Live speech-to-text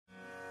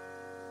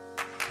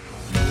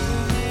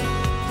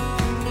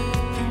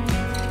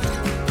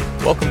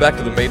Welcome back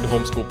to the Made to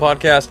Homeschool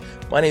podcast.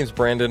 My name is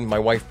Brandon. My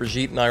wife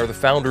Brigitte and I are the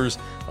founders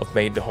of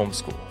Made to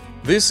Homeschool.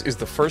 This is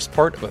the first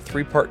part of a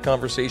three-part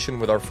conversation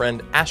with our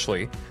friend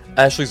Ashley.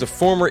 Ashley's a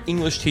former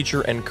English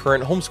teacher and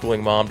current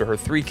homeschooling mom to her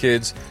 3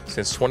 kids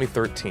since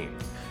 2013.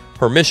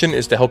 Her mission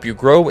is to help you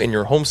grow in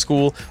your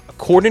homeschool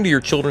according to your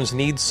children's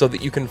needs so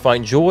that you can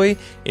find joy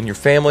in your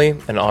family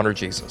and honor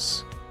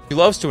Jesus. She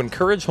loves to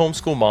encourage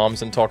homeschool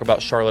moms and talk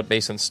about Charlotte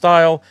Mason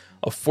style,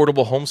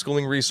 affordable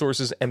homeschooling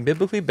resources, and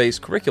biblically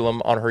based curriculum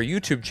on her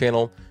YouTube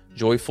channel,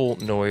 Joyful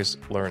Noise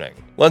Learning.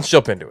 Let's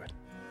jump into it.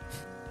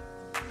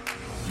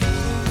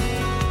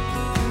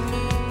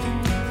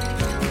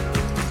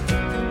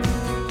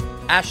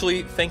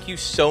 Ashley, thank you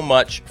so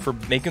much for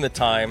making the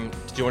time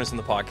to join us in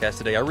the podcast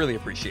today. I really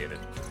appreciate it.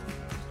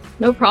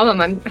 No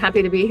problem. I'm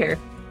happy to be here.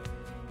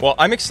 Well,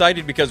 I'm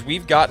excited because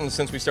we've gotten,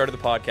 since we started the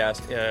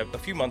podcast a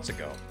few months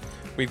ago,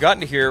 we've gotten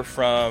to hear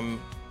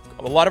from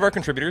a lot of our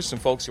contributors, some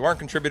folks who aren't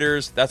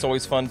contributors. That's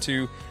always fun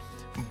too.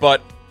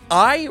 But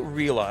I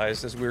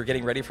realized as we were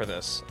getting ready for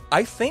this,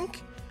 I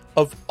think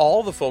of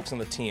all the folks on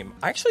the team,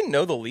 I actually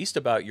know the least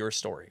about your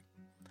story.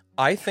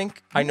 I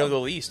think I know the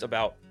least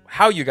about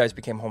how you guys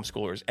became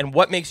homeschoolers and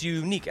what makes you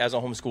unique as a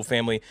homeschool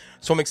family.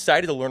 So I'm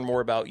excited to learn more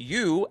about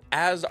you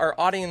as our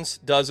audience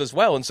does as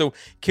well. And so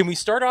can we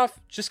start off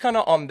just kind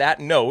of on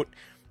that note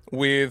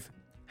with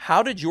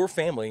how did your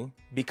family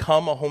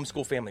become a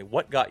homeschool family?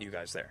 What got you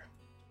guys there?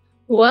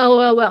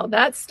 Well,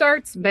 that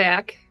starts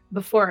back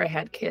before I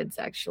had kids,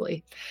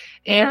 actually.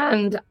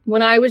 And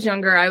when I was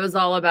younger, I was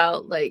all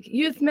about like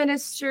youth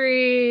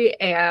ministry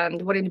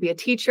and wanting to be a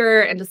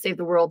teacher and to save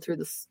the world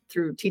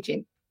through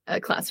teaching a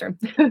classroom.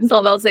 It's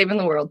all about saving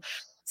the world.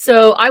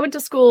 So I went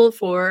to school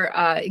for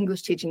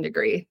English teaching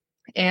degree.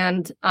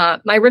 And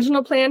my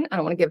original plan, I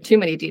don't want to give too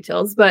many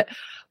details, but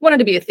wanted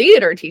to be a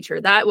theater teacher.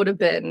 That would have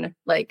been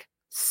like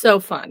so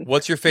fun.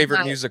 What's your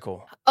favorite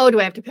musical? Oh, do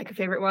I have to pick a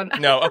favorite one?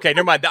 No. Okay,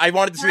 never mind. I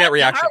wanted to see that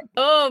reaction.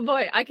 Oh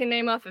boy, I can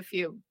name off a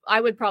few. I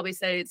would probably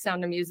say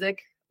Sound of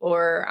Music,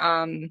 or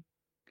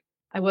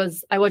I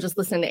was just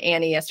listening to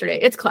Annie yesterday.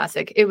 It's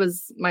classic. It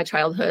was my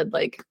childhood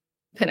like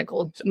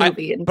pinnacle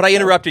movie. But I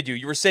interrupted you.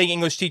 You were saying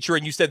English teacher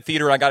and you said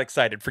theater and I got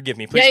excited. Forgive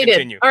me. Please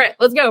continue. All right,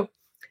 let's go.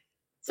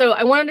 So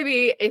I wanted to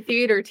be a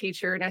theater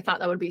teacher and I thought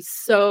that would be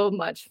so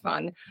much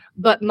fun.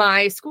 But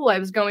my school I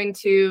was going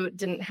to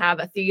didn't have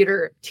a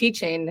theater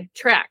teaching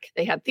track.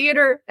 They had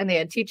theater and they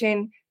had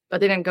teaching,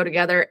 but they didn't go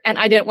together. And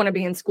I didn't want to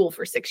be in school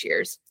for 6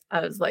 years.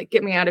 I was like,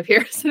 get me out of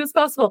here as soon as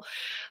possible.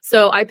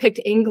 So I picked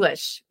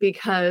English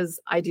because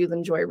I do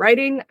enjoy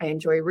writing. I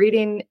enjoy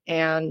reading.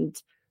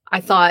 And I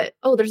thought,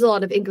 oh, there's a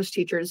lot of English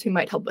teachers who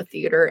might help with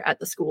theater at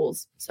the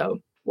schools. So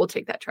we'll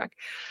take that track.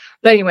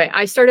 But anyway,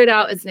 I started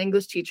out as an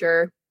English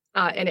teacher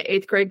in an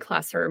 8th grade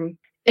classroom.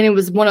 And it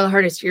was one of the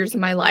hardest years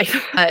of my life.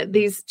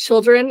 These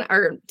children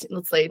are,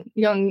 let's say,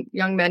 young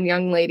men,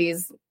 young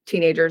ladies,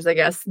 teenagers, I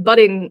guess,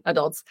 budding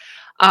adults,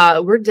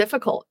 were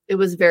difficult. It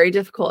was very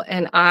difficult.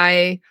 And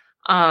I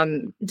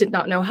did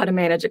not know how to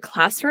manage a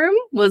classroom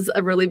was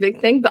a really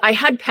big thing, but I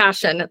had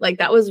passion. Like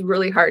that was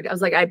really hard. I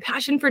was like, I have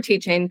passion for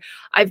teaching.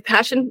 I have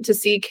passion to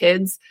see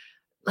kids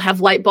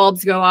have light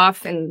bulbs go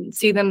off and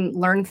see them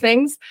learn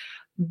things,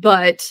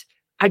 but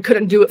I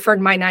couldn't do it for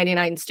my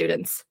 99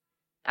 students.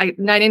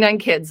 99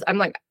 kids. I'm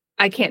like,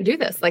 I can't do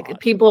this. Like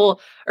people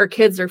or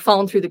kids are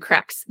falling through the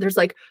cracks. There's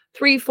like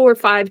 3, 4,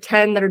 5,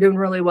 10 that are doing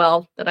really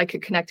well that I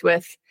could connect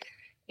with.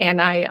 And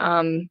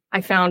I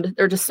found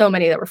there are just so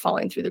many that were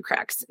falling through the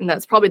cracks. And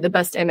that's probably the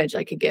best image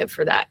I could give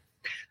for that.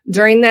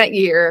 During that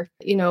year,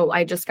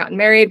 I just got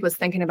married, was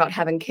thinking about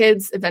having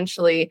kids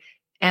eventually.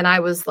 And I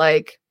was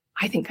like,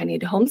 I think I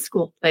need to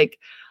homeschool. Like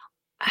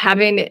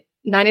having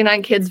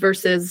 99 kids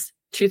versus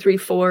 2, 3,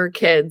 4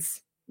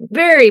 kids,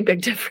 very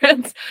big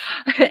difference.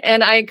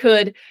 And I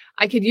could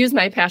use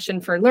my passion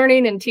for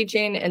learning and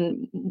teaching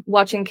and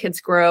watching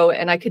kids grow.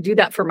 And I could do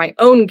that for my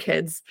own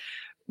kids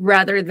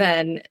rather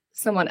than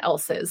someone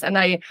else's.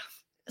 And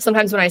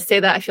sometimes when I say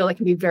that, I feel like it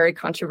can be very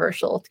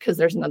controversial because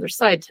there's another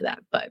side to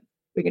that, but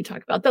we can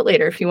talk about that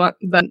later if you want.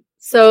 But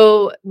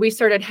so we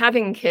started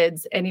having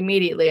kids and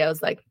immediately I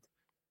was like,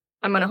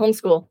 I'm going to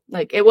homeschool.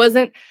 Like it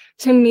wasn't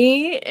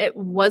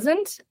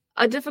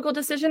a difficult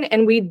decision.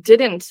 And we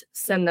didn't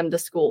send them to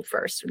school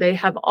first. They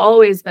have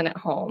always been at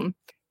home.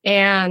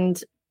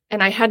 And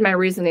I had my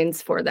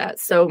reasonings for that.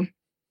 So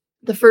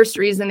the first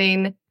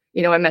reasoning,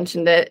 I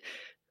mentioned it,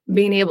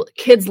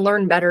 kids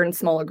learn better in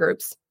smaller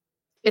groups.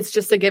 It's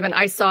just a given.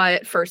 I saw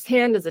it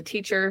firsthand as a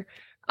teacher.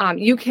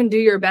 You can do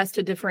your best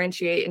to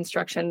differentiate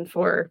instruction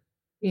for,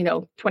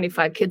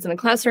 25 kids in a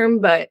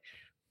classroom. But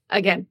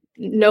again,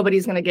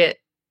 nobody's going to get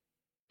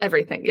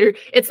everything.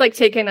 It's like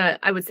taking a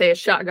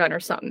shotgun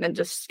or something and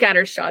just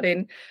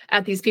scattershotting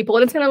at these people.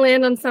 And it's going to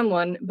land on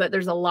someone, but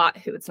there's a lot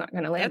who it's not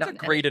going to land on.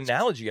 That's a great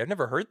analogy. I've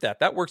never heard that.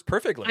 That works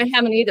perfectly. I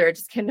haven't either. It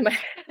just came to my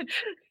head.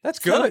 That's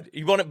good.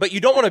 But you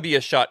don't want to be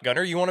a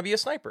shotgunner. You want to be a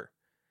sniper.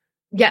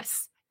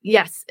 Yes,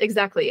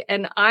 exactly.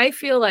 And I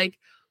feel like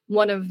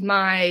one of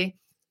my,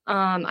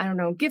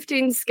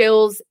 gifting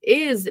skills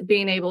is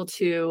being able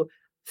to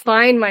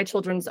find my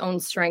children's own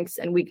strengths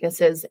and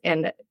weaknesses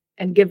and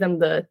give them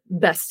the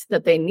best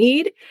that they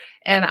need.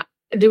 And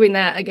doing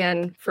that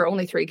again for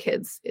only 3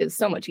 kids is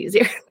so much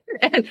easier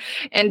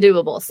and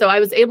doable. So I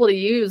was able to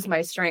use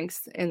my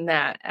strengths in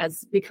that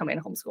as becoming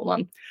a homeschool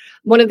mom.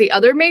 One of the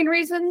other main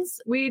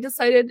reasons we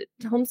decided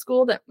to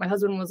homeschool that my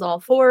husband was all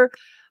for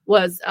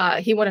was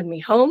he wanted me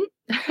home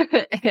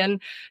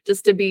and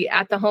just to be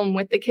at the home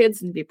with the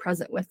kids and be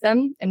present with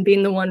them and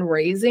being the one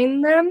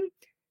raising them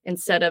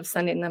instead of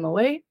sending them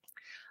away,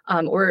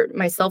 or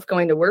myself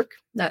going to work,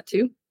 that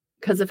too.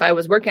 Because if I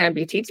was working, I'd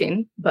be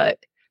teaching, but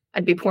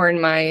I'd be pouring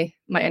my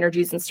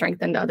energies and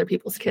strength into other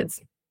people's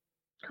kids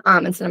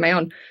instead of my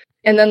own.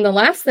 And then the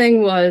last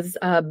thing was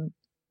I'm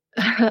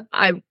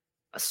a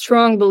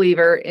strong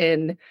believer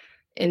in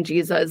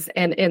Jesus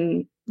and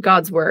in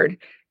God's word.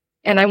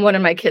 And I wanted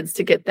my kids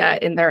to get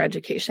that in their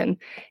education.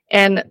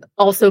 And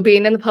also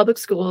being in the public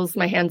schools,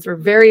 my hands were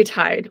very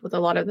tied with a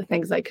lot of the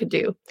things I could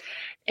do.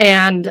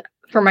 And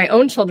for my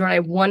own children, I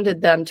wanted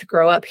them to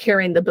grow up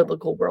hearing the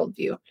biblical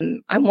worldview.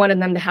 And I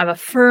wanted them to have a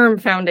firm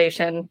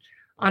foundation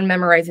on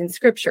memorizing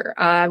scripture.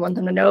 I want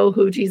them to know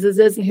who Jesus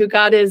is and who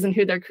God is and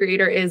who their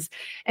creator is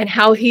and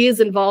how he is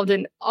involved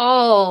in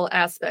all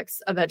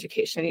aspects of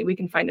education. We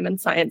can find him in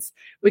science.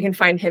 We can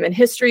find him in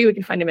history. We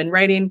can find him in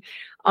writing,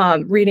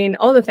 reading,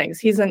 all the things.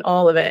 He's in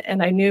all of it.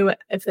 And I knew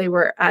if they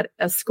were at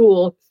a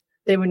school,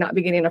 they would not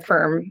be getting a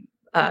firm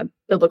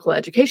biblical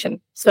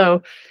education.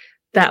 So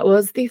that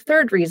was the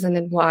third reason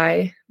and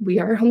why we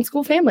are a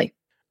homeschool family.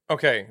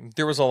 Okay,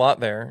 there was a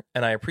lot there,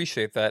 and I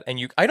appreciate that. And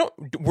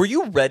were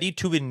you ready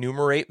to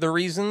enumerate the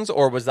reasons,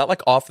 or was that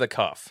like off the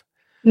cuff?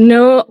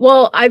 No,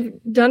 well, I've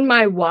done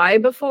my why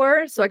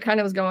before, so I kind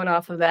of was going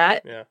off of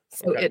that. Yeah.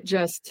 So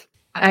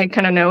I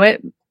kind of know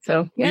it.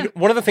 So yeah.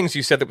 One of the things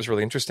you said that was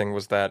really interesting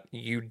was that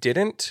you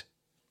didn't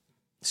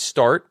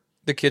start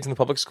the kids in the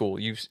public school.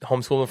 You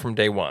homeschooled them from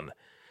day one,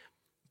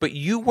 but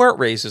you weren't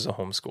raised as a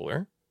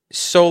homeschooler.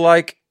 So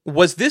like,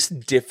 was this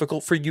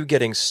difficult for you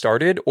getting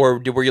started, or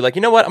were you like,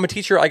 you know what, I'm a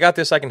teacher, I got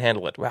this, I can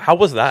handle it? How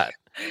was that?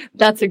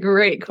 That's a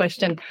great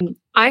question.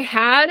 I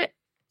had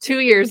 2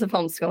 years of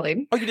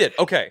homeschooling. Oh, you did?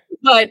 Okay.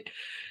 But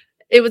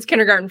it was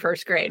kindergarten,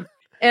 first grade.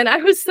 And I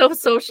was so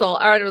social.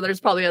 I don't know, there's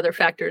probably other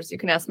factors. You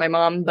can ask my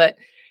mom, but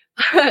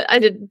I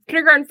did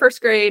kindergarten, first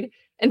grade.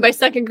 And by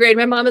second grade,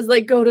 my mom is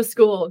like, go to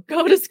school.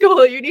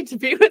 You need to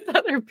be with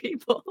other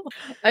people.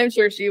 I'm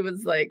sure she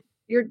was like,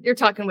 You're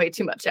talking way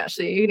too much,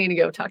 Ashley. You need to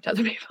go talk to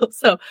other people.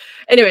 So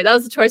anyway, that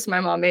was the choice my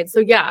mom made. So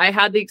yeah, I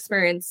had the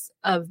experience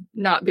of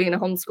not being a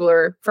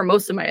homeschooler for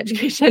most of my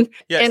education.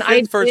 Yeah, and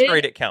since first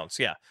grade, it counts.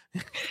 Yeah.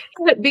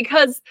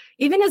 Because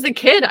even as a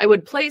kid, I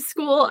would play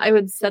school. I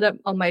would set up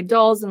all my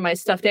dolls and my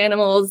stuffed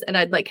animals, and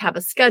I'd like have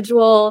a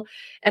schedule.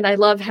 And I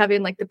love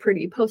having like the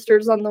pretty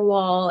posters on the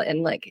wall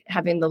and like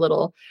having the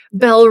little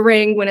bell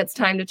ring when it's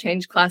time to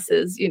change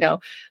classes, you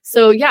know?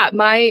 So yeah,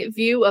 my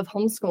view of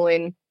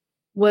homeschooling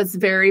was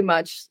very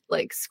much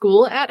like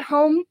school at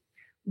home.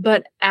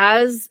 But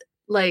as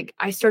like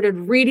I started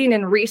reading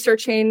and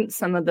researching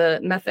some of the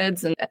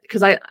methods, and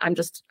because I'm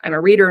a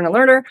reader and a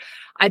learner,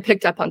 I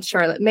picked up on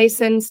Charlotte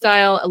Mason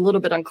style, a little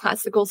bit on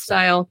classical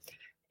style.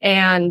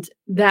 And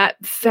that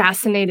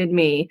fascinated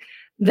me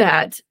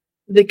that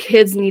the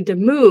kids need to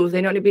move.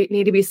 They don't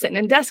need to be sitting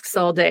in desks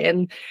all day.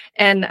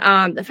 And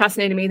that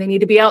fascinated me. They need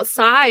to be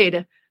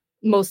outside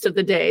most of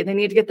the day. They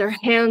need to get their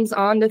hands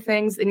onto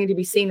things. They need to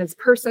be seen as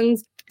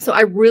persons. So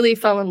I really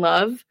fell in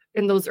love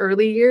in those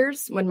early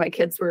years when my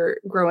kids were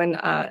growing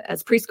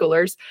as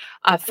preschoolers.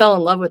 I fell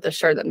in love with the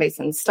Charlotte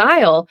Mason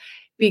style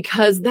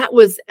because that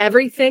was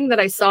everything that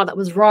I saw that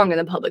was wrong in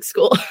the public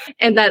school.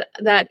 And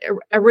that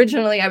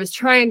originally I was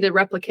trying to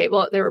replicate.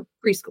 Well, they were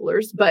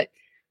preschoolers, but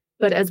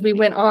as we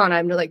went on,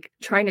 I'm like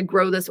trying to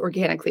grow this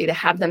organically to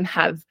have them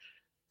have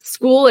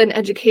school and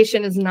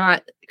education is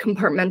not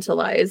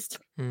compartmentalized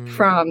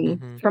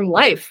from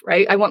life,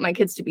 right? I want my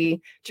kids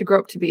to grow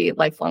up to be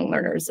lifelong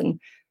learners,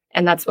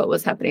 and that's what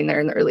was happening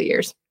there in the early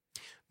years.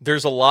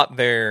 There's a lot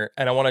there,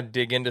 and I want to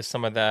dig into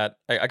some of that.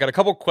 I got a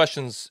couple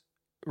questions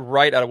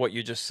right out of what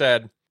you just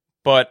said,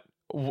 but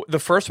the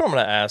first one I'm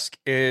going to ask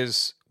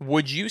is,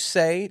 would you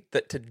say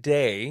that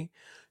today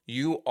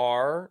you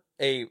are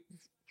a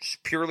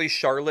purely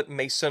Charlotte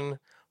Mason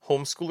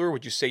homeschooler?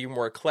 Would you say you're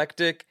more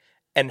eclectic?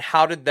 And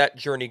how did that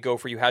journey go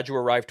for you? How'd you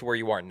arrive to where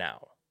you are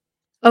now?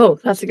 Oh,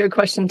 that's a good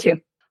question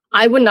too.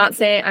 I would not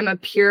say I'm a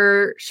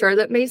pure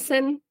Charlotte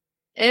Masonist.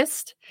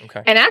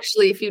 Okay. And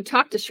actually, if you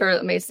talk to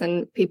Charlotte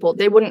Mason people,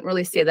 they wouldn't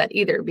really say that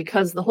either,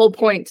 because the whole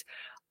point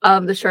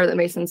of the Charlotte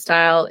Mason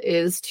style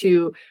is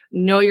to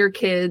know your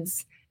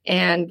kids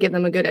and give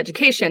them a good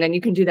education. And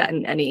you can do that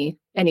in any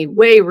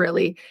way,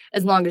 really,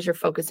 as long as you're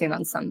focusing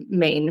on some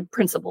main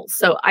principles.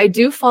 So I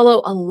do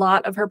follow a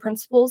lot of her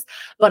principles,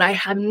 but I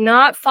have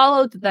not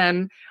followed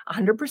them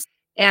 100%.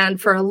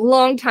 And for a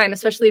long time,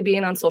 especially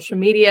being on social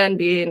media and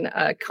being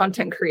a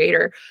content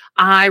creator,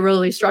 I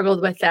really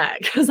struggled with that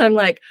because I'm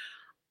like,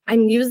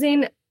 I'm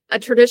using a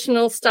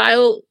traditional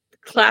style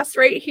class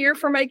right here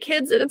for my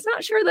kids and it's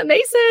not Charlotte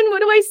Mason.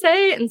 What do I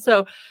say? And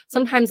so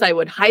sometimes I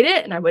would hide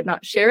it and I would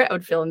not share it. I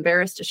would feel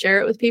embarrassed to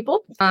share it with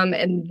people.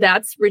 And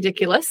that's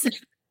ridiculous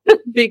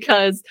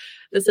because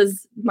this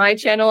is my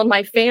channel and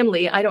my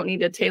family. I don't need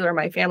to tailor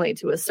my family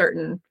to a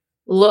certain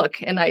look.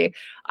 And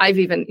I've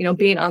even,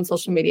 being on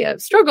social media,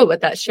 struggled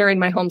with that. Sharing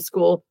my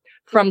homeschool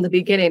from the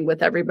beginning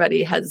with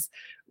everybody has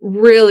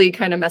really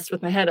kind of messed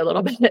with my head a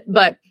little bit.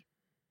 But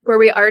where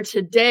we are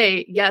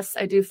today, yes,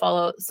 I do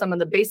follow some of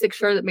the basic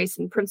Charlotte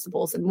Mason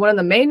principles. And one of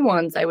the main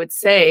ones I would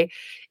say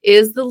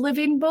is the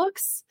living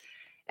books.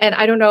 And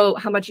I don't know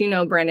how much you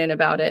know, Brandon,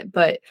 about it,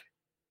 but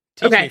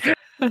okay.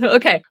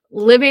 Okay.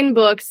 Living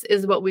books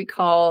is what we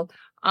call,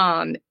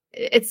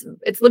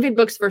 it's living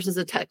books versus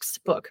a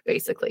textbook,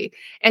 basically.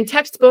 And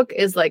textbook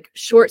is like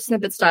short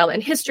snippet style.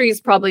 And history is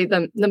probably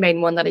the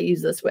main one that I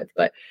use this with.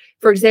 But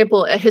for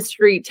example, a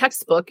history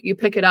textbook, you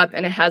pick it up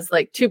and it has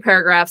like 2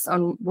 paragraphs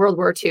on World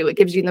War II. It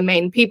gives you the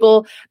main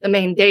people, the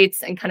main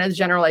dates, and kind of the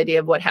general idea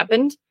of what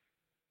happened.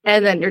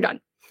 And then you're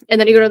done. And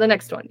then you go to the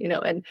next one,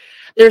 and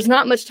there's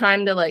not much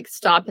time to like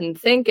stop and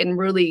think and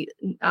really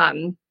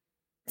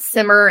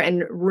simmer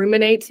and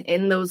ruminate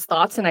in those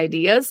thoughts and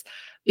ideas.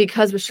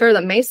 Because with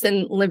Charlotte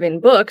Mason living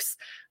books,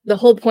 the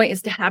whole point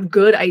is to have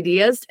good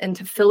ideas and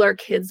to fill our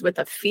kids with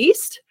a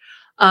feast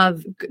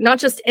of not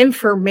just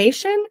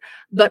information,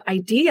 but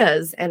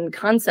ideas and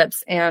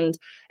concepts and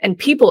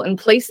people and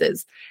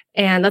places.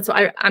 And that's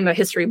why I'm a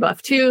history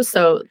buff too.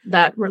 So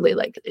that really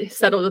like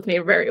settled with me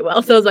very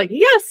well. So I was like,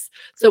 yes.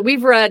 So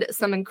we've read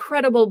some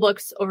incredible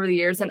books over the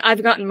years, and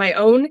I've gotten my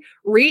own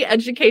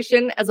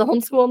re-education as a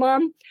homeschool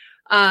mom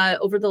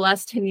over the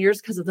last 10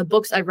 years because of the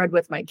books I've read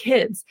with my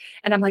kids.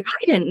 And I'm like,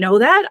 I didn't know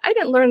that. I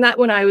didn't learn that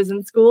when I was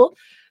in school.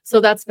 So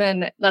that's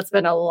been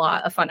a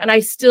lot of fun. And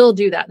I still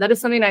do that. That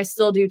is something I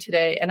still do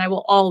today. And I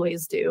will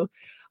always do.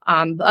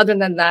 But other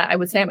than that, I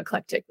would say I'm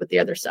eclectic with the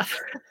other stuff.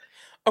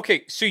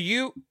 Okay. So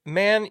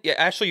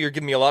Ashley, you're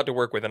giving me a lot to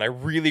work with, and I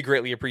really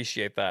greatly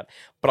appreciate that.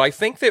 But I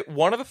think that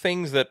one of the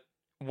things that,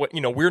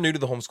 we're new to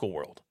the homeschool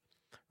world.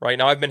 Right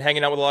now, I've been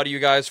hanging out with a lot of you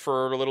guys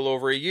for a little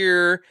over a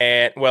year,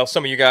 and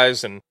some of you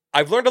guys, and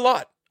I've learned a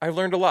lot. I've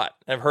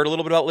heard a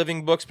little bit about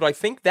living books, but I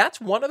think that's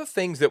one of the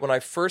things that when I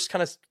first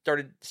kind of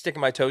started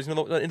sticking my toes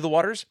into the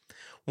waters,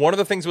 one of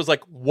the things was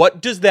like,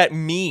 what does that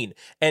mean?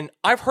 And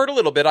I've heard a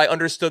little bit. I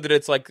understood that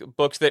it's like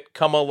books that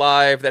come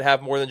alive, that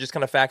have more than just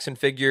kind of facts and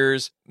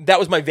figures. That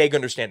was my vague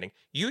understanding.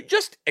 You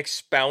just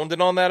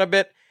expounded on that a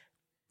bit.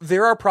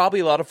 There are probably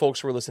a lot of folks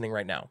who are listening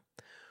right now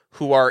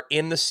who are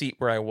in the seat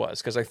where I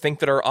was, because I think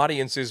that our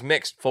audience is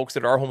mixed, folks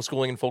that are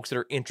homeschooling and folks that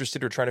are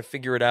interested or trying to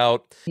figure it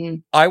out.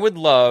 I would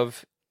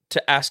love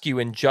to ask you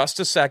in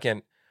just a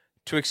second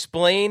to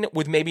explain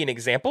with maybe an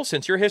example.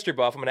 Since you're a history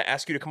buff, I'm going to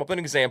ask you to come up with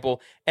an example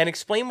and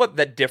explain what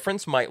that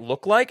difference might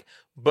look like.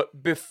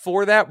 But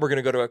before that, we're going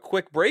to go to a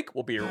quick break.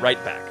 We'll be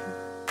right back.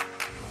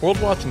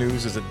 World Watch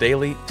News is a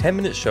daily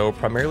 10-minute show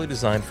primarily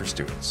designed for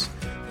students.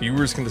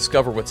 Viewers can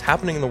discover what's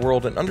happening in the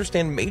world and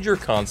understand major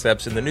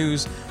concepts in the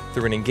news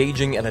through an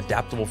engaging and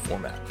adaptable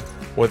format.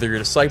 Whether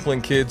you're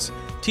discipling kids,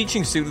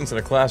 teaching students in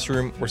a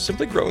classroom, or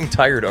simply growing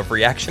tired of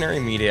reactionary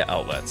media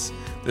outlets,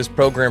 this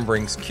program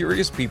brings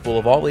curious people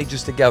of all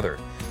ages together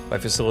by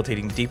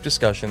facilitating deep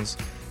discussions,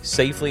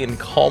 safely and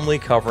calmly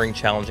covering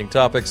challenging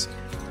topics,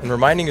 and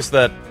reminding us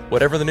that,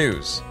 whatever the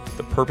news,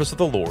 the purpose of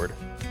the Lord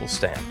will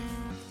stand.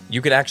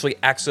 You can actually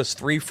access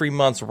 3 free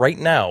months right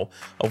now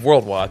of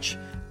World Watch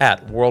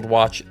at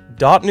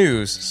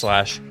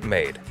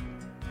worldwatch.news/made.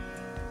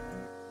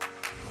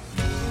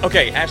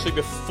 Okay, Ashley,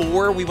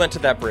 before we went to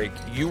that break,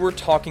 you were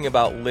talking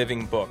about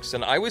living books,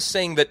 and I was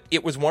saying that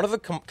it was one of the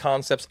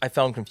concepts I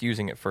found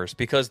confusing at first,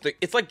 because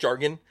it's like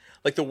jargon.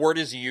 Like, the word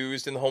is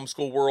used in the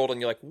homeschool world,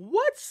 and you're like,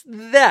 what's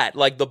that?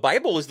 Like, the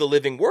Bible is the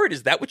living word.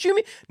 Is that what you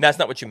mean? And that's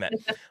not what you meant.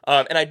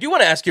 And I do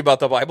want to ask you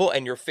about the Bible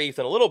and your faith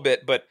in a little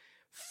bit, but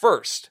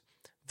first,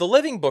 the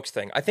living books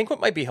thing, I think what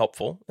might be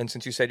helpful, and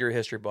since you said you're a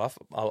history buff,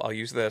 I'll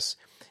use this.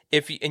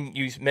 And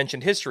you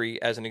mentioned history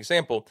as an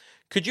example,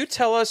 could you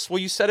tell us,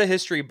 you said a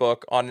history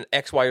book on an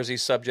X, Y, or Z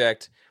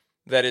subject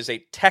that is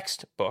a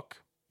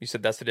textbook, you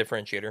said that's the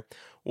differentiator,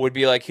 would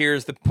be like,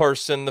 here's the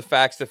person, the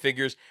facts, the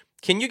figures.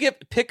 Can you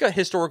pick a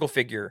historical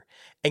figure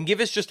and give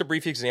us just a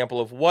brief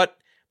example of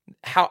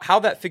how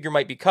that figure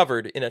might be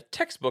covered in a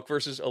textbook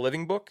versus a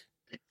living book?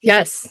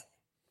 Yes,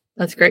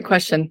 that's a great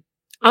question.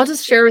 I'll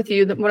just share with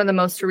you one of the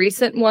most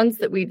recent ones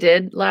that we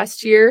did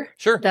last year.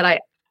 Sure.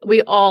 That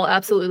we all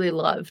absolutely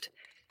loved.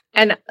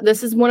 And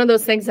this is one of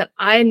those things that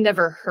I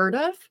never heard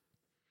of,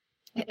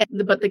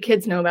 but the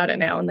kids know about it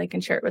now and they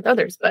can share it with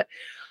others. But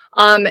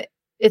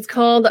it's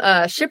called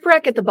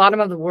Shipwreck at the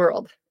Bottom of the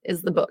World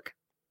is the book.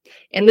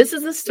 And this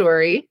is a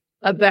story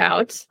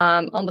about,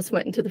 almost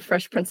went into the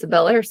Fresh Prince of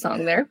Bel-Air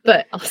song there,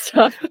 but I'll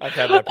stop. I've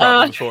had that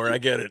problem before. I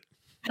get it.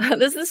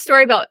 This is a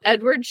story about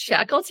Edward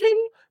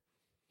Shackleton.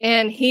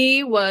 And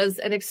he was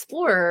an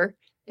explorer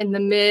in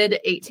the mid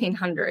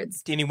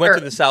 1800s. And he went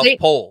to the South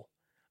Pole.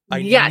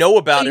 I know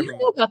about him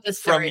about this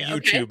story, from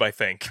YouTube, okay? I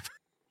think.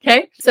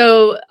 Okay.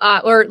 So,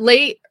 or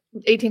late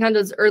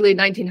 1800s, early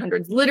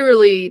 1900s,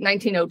 literally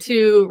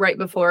 1902, right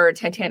before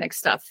Titanic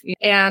stuff.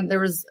 And there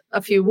was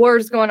a few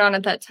wars going on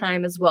at that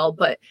time as well.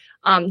 But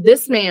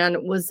this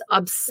man was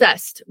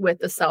obsessed with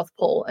the South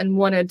Pole and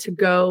wanted to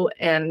go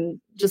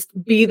and just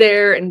be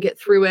there and get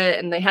through it.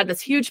 And they had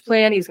this huge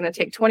plan. He's going to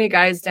take 20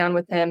 guys down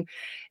with him,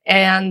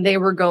 and they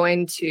were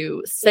going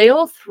to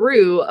sail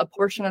through a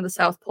portion of the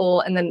South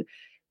Pole and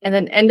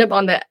then end up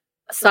on the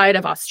side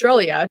of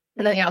Australia.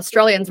 And then the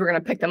Australians were going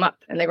to pick them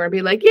up, and they were going to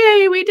be like,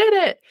 yay, we did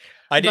it.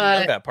 I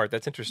didn't know that part.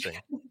 That's interesting.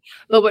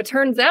 But what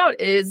turns out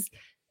is,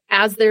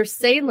 as they're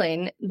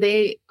sailing,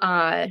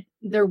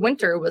 their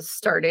winter was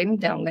starting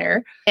down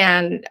there.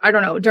 And I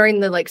don't know, during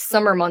the like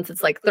summer months,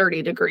 it's like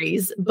 30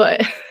 degrees,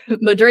 but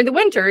during the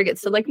winter, it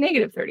gets to like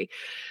 -30.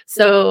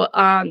 So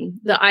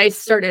the ice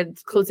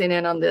started closing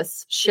in on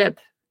this ship,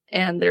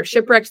 and they're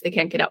shipwrecked. They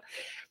can't get out.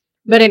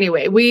 But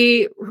anyway,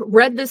 we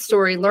read this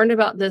story, learned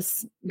about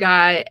this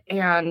guy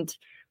and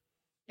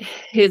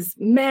his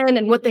men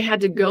and what they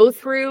had to go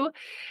through.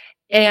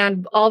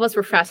 And all of us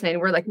were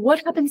fascinated. We're like,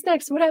 what happens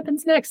next? What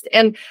happens next?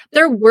 And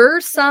there were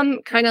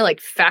some kind of like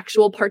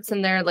factual parts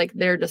in there, like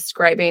they're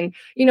describing,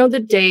 the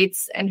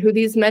dates and who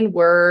these men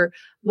were,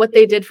 what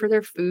they did for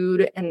their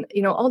food, and,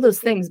 all those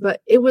things.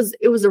 But it was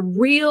a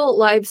real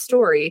live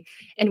story,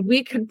 and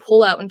we could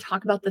pull out and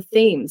talk about the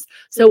themes.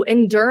 So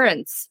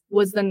Endurance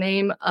was the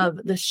name of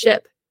the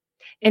ship.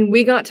 And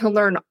we got to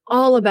learn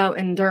all about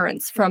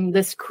endurance from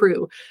this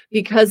crew,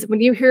 because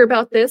when you hear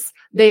about this,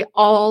 they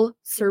all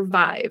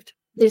survived.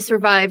 They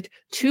survived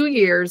 2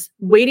 years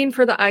waiting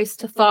for the ice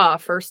to thaw,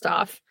 first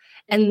off.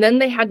 And then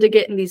they had to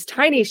get in these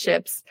tiny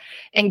ships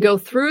and go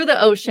through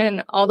the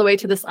ocean all the way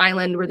to this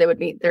island where they would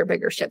meet their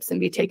bigger ships and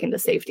be taken to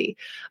safety.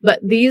 But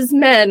these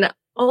men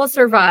all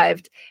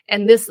survived.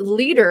 And this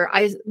leader,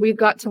 we've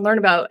got to learn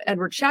about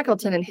Edward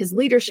Shackleton and his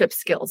leadership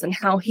skills, and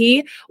how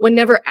he would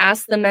never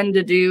ask the men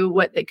to do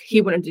what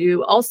he wanted to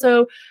do.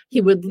 Also,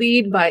 he would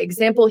lead by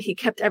example. He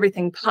kept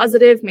everything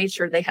positive, made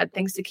sure they had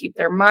things to keep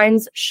their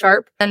minds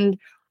sharp. And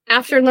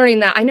after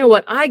learning that, I know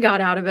what I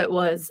got out of it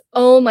was,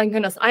 oh my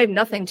goodness, I have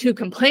nothing to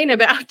complain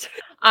about.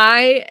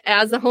 I,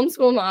 as a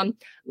homeschool mom,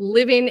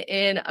 living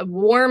in a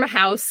warm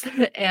house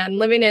and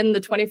living in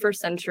the 21st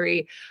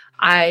century,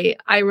 I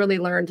really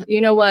learned,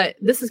 you know what,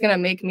 this is going to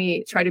make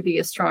me try to be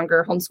a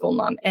stronger homeschool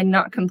mom and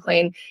not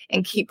complain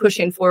and keep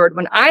pushing forward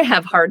when I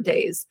have hard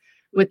days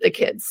with the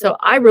kids. So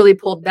I really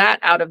pulled that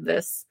out of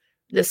this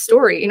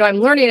story. I'm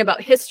learning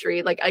about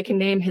history. Like, I can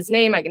name his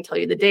name, I can tell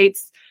you the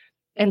dates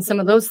and some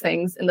of those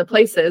things and the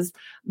places.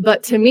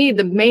 But to me,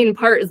 the main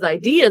part is the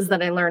ideas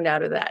that I learned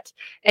out of that.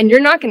 And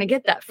you're not going to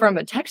get that from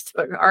a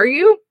textbook, are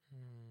you?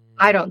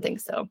 I don't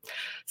think so.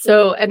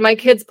 So, and my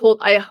kids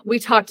we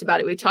talked about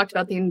it. We talked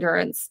about the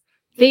endurance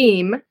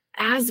theme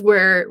as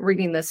we're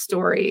reading this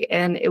story.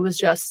 And it was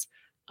just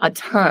a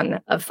ton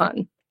of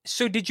fun.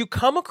 So did you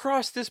come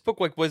across this book?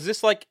 Like, was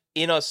this like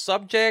in a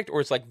subject, or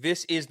it's like,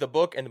 this is the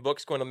book and the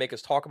book's going to make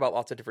us talk about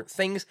lots of different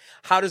things?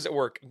 How does it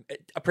work?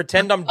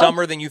 Pretend I'm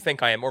dumber than you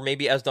think I am, or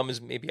maybe as dumb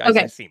as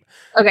I seem.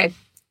 Okay.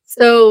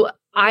 So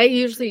I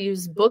usually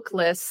use book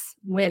lists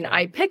when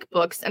I pick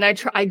books, and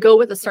I go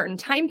with a certain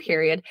time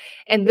period.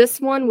 And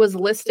this one was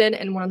listed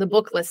in one of the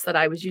book lists that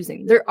I was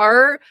using. There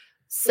are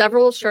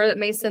several Charlotte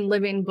Mason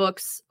Living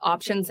Books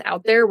options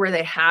out there where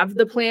they have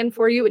the plan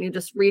for you, and you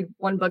just read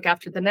one book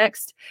after the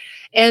next.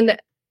 And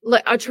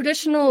like a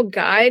traditional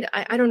guide,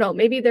 I don't know,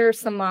 maybe there are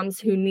some moms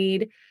who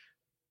need,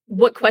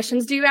 what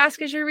questions do you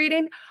ask as you're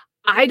reading?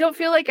 I don't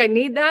feel like I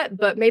need that,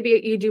 but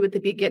maybe you do at the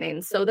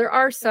beginning. So there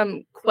are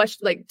some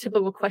like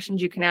typical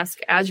questions you can ask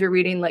as you're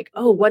reading, like,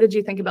 oh, what did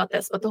you think about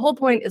this? But the whole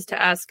point is to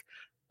ask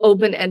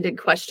open-ended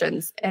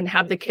questions and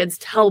have the kids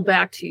tell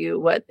back to you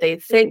what they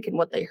think and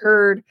what they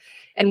heard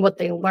and what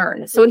they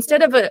learned. So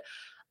instead of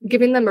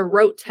giving them a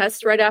rote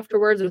test right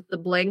afterwards with the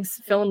blanks,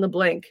 fill in the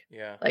blank.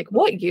 Yeah. Like,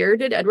 what year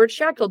did Edward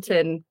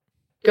Shackleton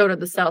go to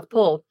the South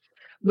Pole?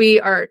 We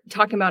are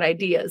talking about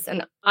ideas.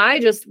 And I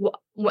just,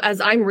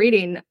 as I'm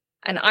reading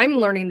and I'm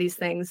learning these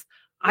things,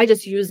 I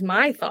just use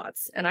my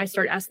thoughts and I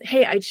start asking,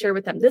 hey, I'd share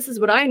with them, this is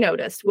what I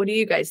noticed. What do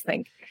you guys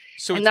think?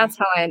 And that's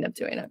how I end up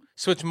doing it.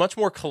 So it's much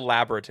more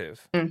collaborative.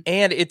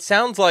 And it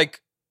sounds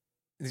like,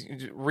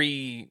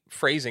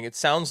 rephrasing, it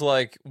sounds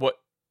like what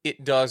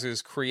it does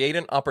is create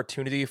an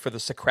opportunity for the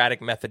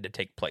Socratic method to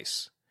take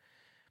place.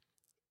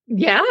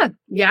 Yeah.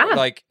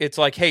 Like, it's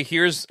like, hey,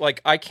 here's,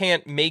 like, I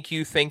can't make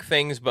you think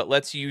things, but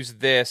let's use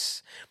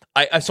this.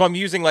 So I'm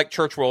using like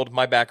church world,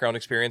 my background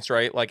experience,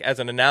 right? Like, as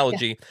an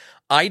analogy,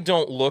 I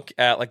don't look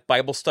at like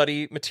Bible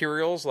study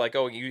materials like,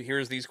 oh,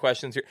 here's these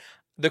questions here.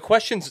 The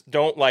questions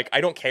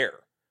I don't care.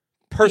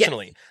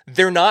 Personally,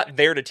 they're not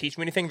there to teach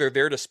me anything. They're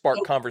there to spark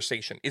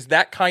conversation. Is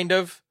that kind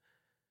of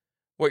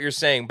what you're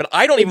saying? But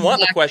I don't even want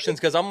the questions,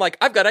 because I'm like,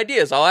 I've got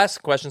ideas. I'll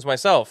ask questions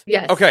myself.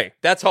 Yes. Okay,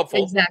 that's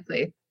helpful.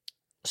 Exactly.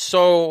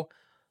 So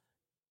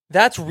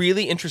that's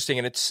really interesting.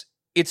 And it's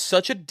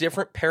such a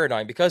different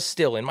paradigm, because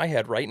still in my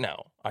head right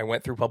now, I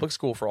went through public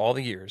school for all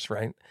the years,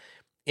 right?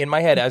 In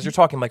my head, as you're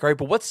talking, I'm like, all right,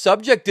 but what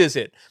subject is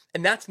it?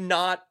 And that's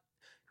not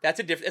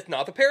It's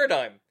not the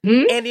paradigm.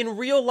 Hmm? And in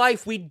real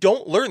life, we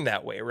don't learn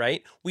that way,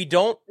 right? We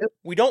don't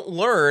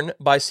learn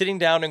by sitting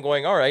down and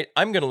going, all right,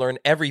 I'm going to learn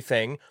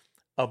everything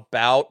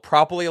about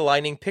properly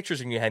aligning pictures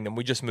when you hang them.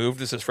 We just moved.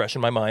 This is fresh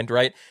in my mind,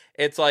 right?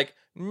 It's like,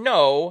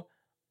 no,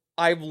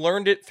 I've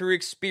learned it through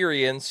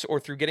experience or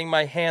through getting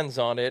my hands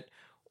on it.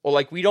 Or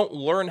like, we don't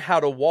learn how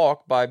to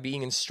walk by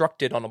being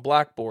instructed on a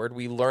blackboard.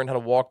 We learn how to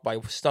walk by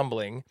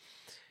stumbling.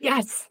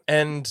 Yes.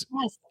 And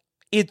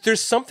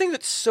there's something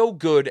that's so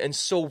good and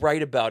so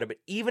right about it, but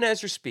even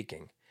as you're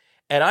speaking,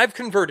 and I've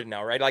converted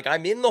now, right? Like,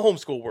 I'm in the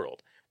homeschool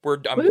world where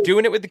I'm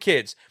doing it with the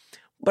kids,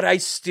 but I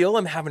still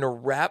am having to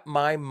wrap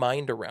my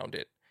mind around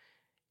it.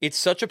 It's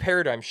such a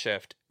paradigm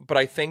shift, but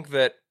I think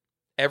that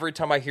every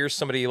time I hear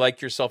somebody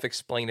like yourself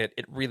explain it,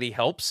 it really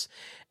helps.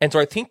 And so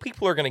I think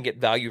people are going to get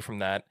value from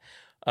that.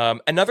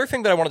 Another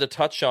thing that I wanted to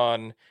touch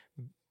on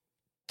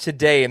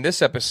today in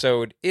this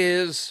episode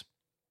is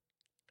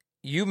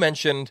you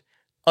mentioned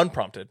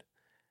unprompted.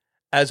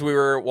 As we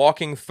were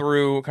walking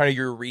through kind of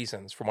your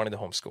reasons for wanting to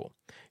homeschool,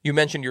 you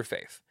mentioned your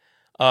faith.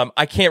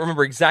 I can't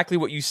remember exactly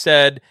what you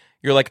said.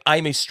 You're like,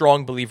 I'm a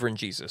strong believer in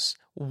Jesus.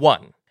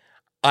 One,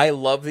 I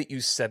love that you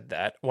said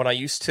that. When I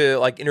used to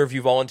like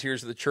interview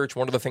volunteers at the church,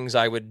 one of the things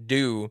I would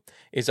do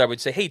is I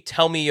would say, hey,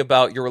 tell me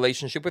about your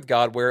relationship with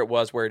God, where it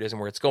was, where it is, and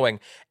where it's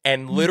going.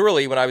 And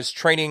literally, when I was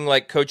training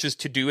like coaches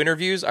to do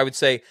interviews, I would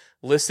say,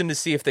 listen to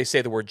see if they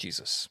say the word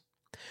Jesus.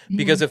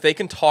 Because if they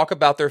can talk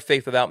about their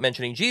faith without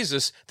mentioning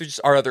Jesus, there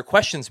just are other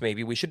questions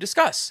maybe we should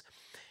discuss.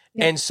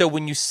 Yeah. And so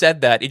when you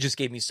said that, it just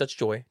gave me such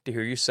joy to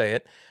hear you say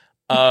it.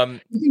 You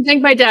can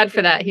thank my dad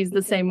for that. He's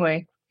the same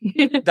way.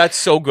 That's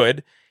so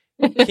good.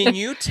 Can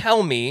you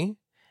tell me,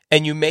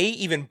 and you may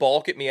even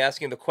balk at me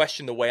asking the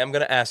question the way I'm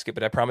going to ask it,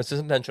 but I promise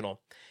it's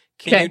intentional.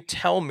 Can you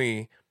tell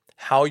me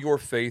how your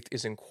faith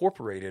is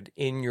incorporated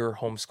in your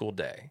homeschool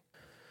day?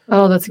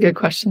 Oh, that's a good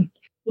question.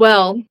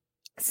 Well,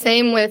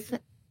 same with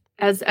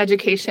as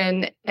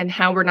education and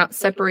how we're not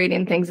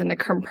separating things into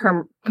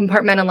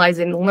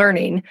compartmentalizing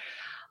learning.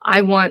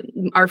 I want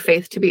our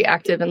faith to be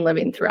active and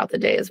living throughout the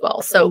day as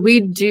well. So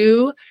we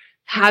do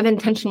have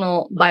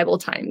intentional Bible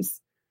times.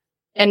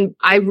 And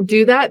I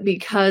do that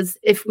because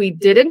if we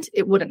didn't,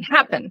 it wouldn't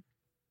happen.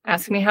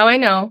 Ask me how I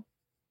know,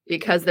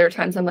 because there are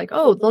times I'm like,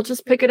 oh, they'll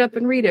just pick it up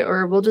and read it,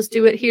 or we'll just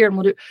do it here and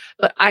we'll do.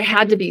 But I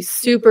had to be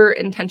super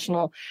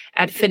intentional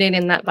at fitting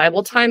in that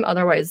Bible time.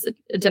 Otherwise,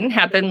 it didn't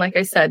happen, like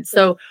I said.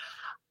 So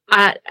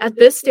at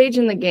this stage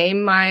in the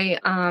game, my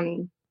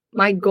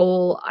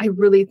goal, I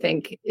really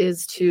think,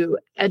 is to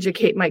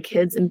educate my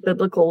kids in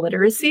biblical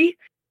literacy,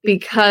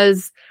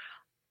 because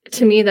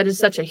to me, that is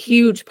such a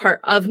huge part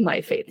of my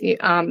faith.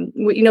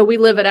 We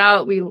live it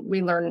out. We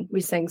learn,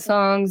 we sing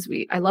songs.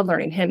 I love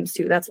learning hymns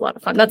too. That's a lot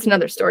of fun. That's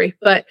another story.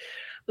 But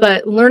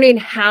learning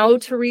how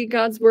to read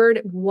God's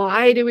word.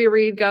 Why do we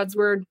read God's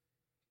word?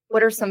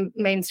 What are some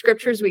main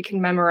scriptures we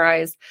can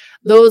memorize?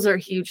 Those are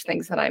huge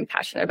things that I'm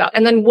passionate about.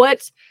 And then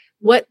what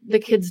the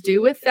kids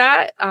do with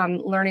that,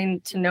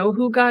 learning to know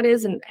who God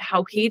is and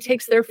how he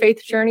takes their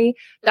faith journey,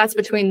 that's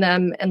between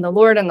them and the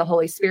Lord and the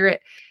Holy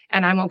Spirit.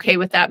 And I'm okay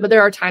with that. But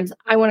there are times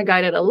I want to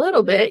guide it a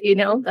little bit,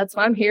 that's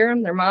why I'm here.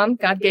 I'm their mom.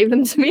 God gave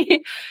them to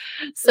me.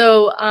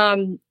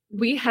 So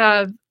we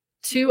have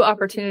 2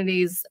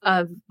 opportunities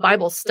of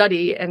Bible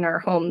study in our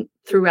home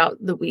throughout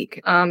the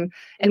week. And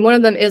one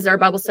of them is our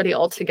Bible study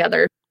all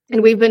together.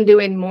 And we've been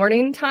doing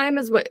morning time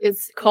is what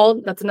it's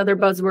called. That's another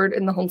buzzword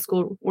in the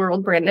homeschool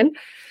world, Brandon.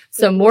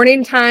 So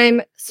morning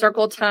time,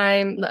 circle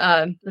time,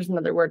 there's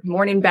another word,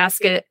 morning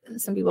basket.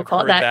 Some people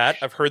call it that.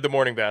 I've heard the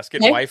morning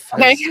basket. Okay. Wife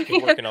has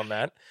been working on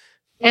that.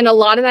 And a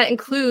lot of that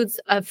includes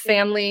a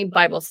family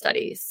Bible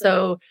study.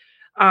 So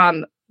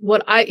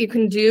you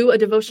can do a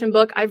devotion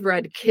book. I've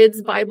read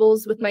kids'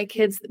 Bibles with my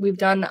kids. We've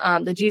done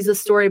the Jesus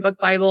Storybook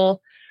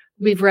Bible.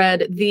 We've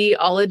read The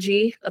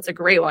Ology. That's a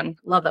great one.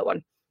 Love that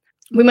one.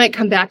 We might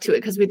come back to it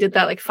because we did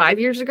that like 5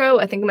 years ago.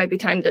 I think it might be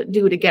time to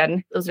do it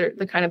again. Those are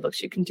the kind of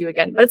books you can do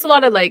again. But it's a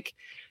lot of like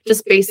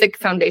just basic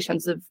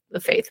foundations of the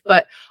faith,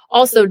 but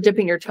also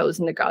dipping your toes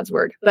into God's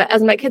word. But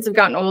as my kids have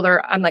gotten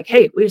older, I'm like,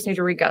 hey, we just need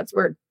to read God's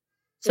word.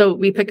 So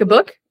we pick a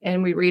book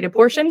and we read a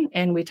portion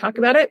and we talk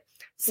about it.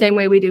 Same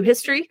way we do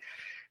history.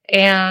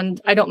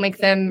 And I don't make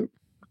them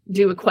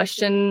do a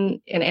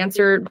question and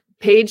answer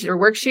page or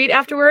worksheet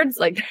afterwards.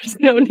 Like there's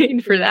no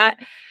need for that.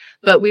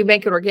 But we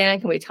make it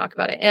organic and we talk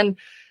about it. And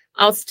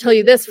I'll tell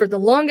you this, for the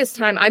longest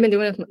time, I've been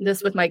doing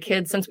this with my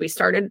kids since we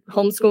started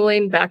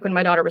homeschooling back when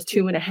my daughter was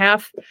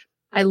 2.5.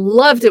 I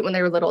loved it when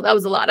they were little. That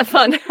was a lot of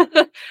fun.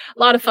 A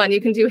lot of fun. You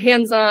can do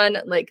hands-on,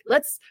 like,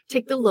 let's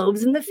take the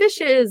loaves and the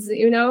fishes,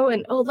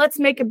 and, let's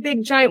make a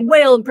big giant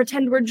whale and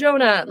pretend we're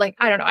Jonah. Like,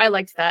 I don't know. I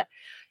liked that.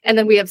 And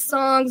then we have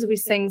songs. We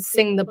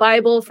sing the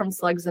Bible from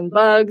Slugs and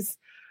Bugs.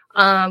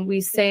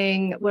 We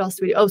sing, what else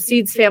do we do? Oh,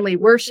 Seeds Family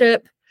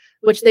Worship,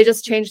 which they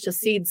just changed to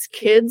Seeds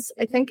Kids,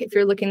 I think, if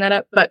you're looking that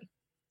up. But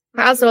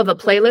I also have a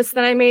playlist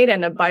that I made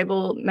and a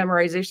Bible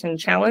memorization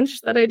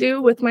challenge that I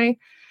do with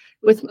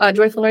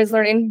Joyful Noise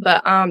Learning.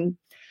 But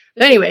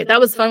anyway, that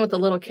was fun with the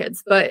little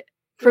kids. But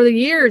for the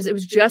years, it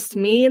was just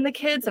me and the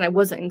kids, and I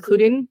wasn't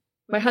including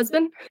my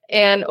husband.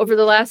 And over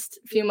the last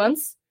few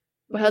months,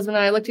 my husband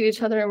and I looked at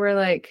each other and we're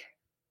like,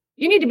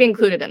 you need to be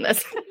included in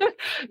this.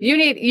 You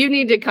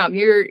need to come.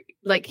 You're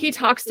like, he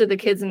talks to the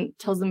kids and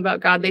tells them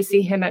about God. They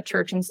see him at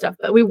church and stuff,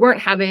 but we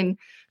weren't having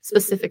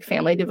specific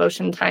family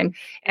devotion time.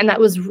 And that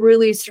was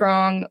really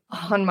strong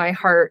on my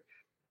heart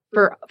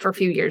for a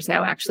few years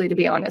now, actually, to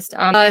be honest.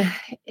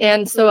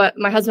 And so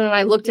my husband and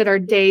I looked at our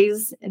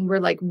days and we're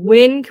like,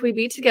 when can we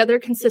be together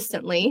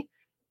consistently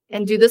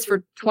and do this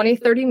for 20,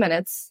 30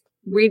 minutes,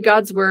 read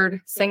God's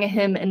word, sing a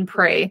hymn and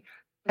pray,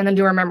 and then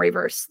do our memory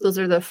verse. Those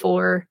are the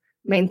 4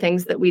 main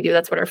things that we do.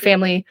 That's what our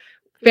family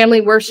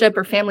worship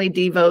or family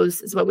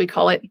devos is what we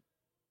call it.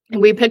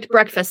 And we picked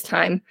breakfast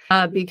time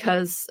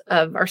because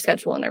of our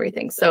schedule and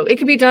everything. So it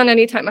could be done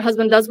anytime. My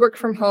husband does work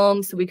from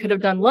home, so we could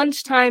have done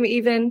lunchtime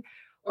even,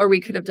 or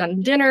we could have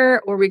done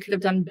dinner, or we could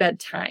have done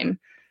bedtime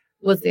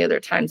was the other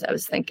times I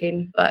was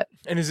thinking.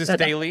 And is this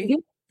daily?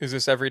 Is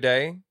this every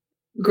day?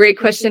 Great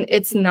question.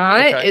 It's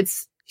not. Okay.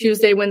 It's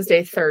Tuesday,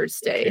 Wednesday,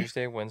 Thursday.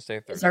 Tuesday,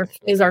 Wednesday, Thursday.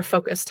 Is our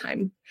focus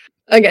time.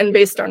 Again,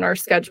 based on our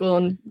schedule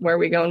and where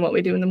we go and what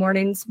we do in the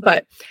mornings.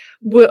 But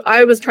what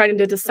I was trying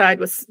to decide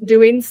was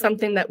doing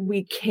something that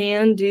we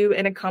can do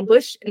and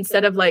accomplish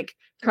instead of like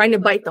trying to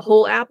bite the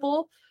whole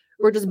apple.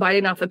 We're just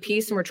biting off a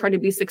piece and we're trying to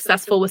be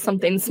successful with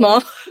something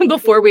small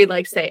before we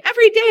like say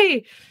every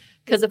day.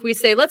 Because if we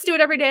say, let's do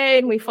it every day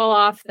and we fall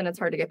off, then it's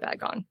hard to get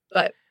back on.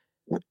 But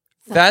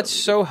that's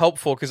so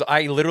helpful because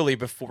I literally,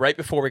 right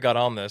before we got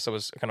on this, I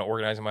was kind of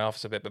organizing my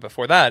office a bit. But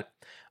before that,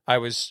 I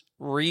was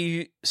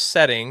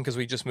resetting because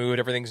we just moved.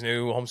 Everything's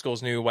new.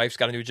 Homeschool's new. Wife's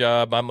got a new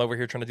job. I'm over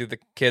here trying to do the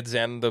kids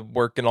and the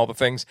work and all the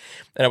things.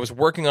 And I was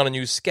working on a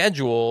new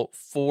schedule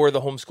for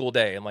the homeschool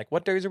day. And like,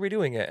 what days are we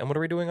doing it? And what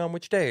are we doing on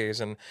which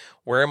days? And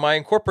where am I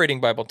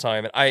incorporating Bible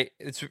time? And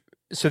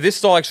so this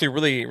is all actually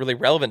really, really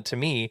relevant to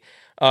me.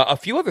 A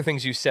few other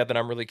things you said that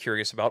I'm really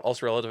curious about,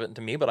 also relevant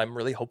to me, but I'm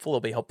really hopeful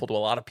it'll be helpful to a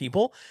lot of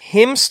people.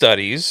 Hymn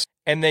studies,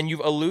 and then you've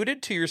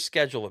alluded to your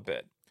schedule a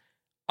bit.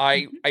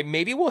 I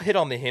maybe we'll hit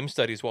on the hymn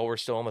studies while we're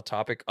still on the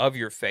topic of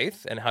your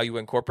faith and how you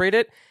incorporate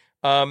it.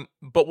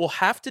 But we'll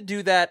have to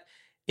do that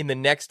in the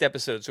next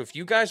episode. So if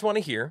you guys want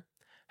to hear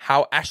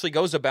how Ashley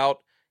goes about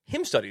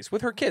hymn studies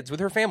with her kids,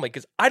 with her family,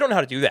 because I don't know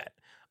how to do that.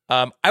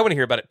 I want to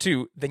hear about it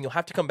too. Then you'll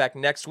have to come back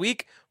next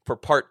week for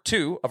part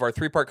 2 of our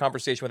 3-part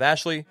conversation with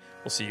Ashley.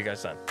 We'll see you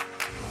guys then.